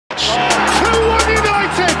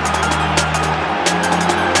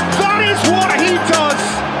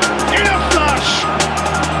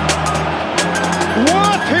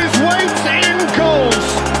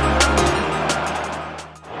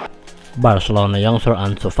Barcelona youngster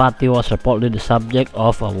Ansu Fati was reportedly the subject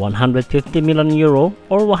of a €150 million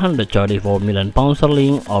or £134 million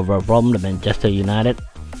offer from the Manchester United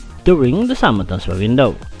during the summer transfer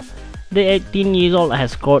window. The 18-year-old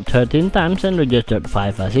has scored 13 times and registered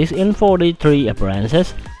 5 assists in 43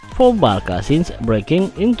 appearances for Barca since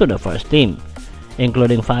breaking into the first team,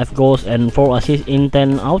 including 5 goals and 4 assists in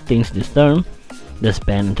 10 outings this term. The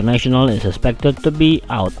Spanish international is expected to be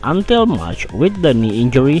out until March with the knee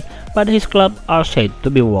injury, but his club are said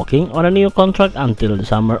to be working on a new contract until the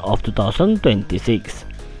summer of 2026.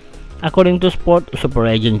 According to Sport, super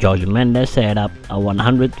agent Jorge Mendes set up a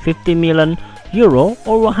 €150 million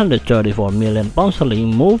or £134 million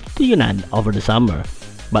move to United over the summer,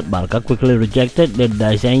 but Barca quickly rejected the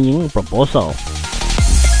designing proposal.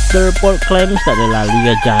 The report claims that the La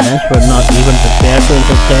Liga giants were not even prepared to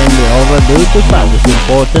entertain the offer due to Fati's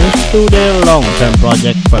importance to their long-term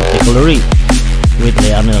project, particularly with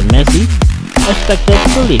Lionel Messi expected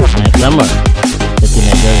to leave next summer. The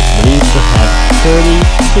teenager is believed to have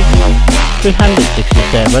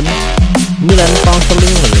 £367 million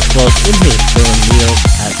really close in his current deal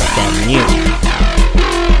at the Camp Nou.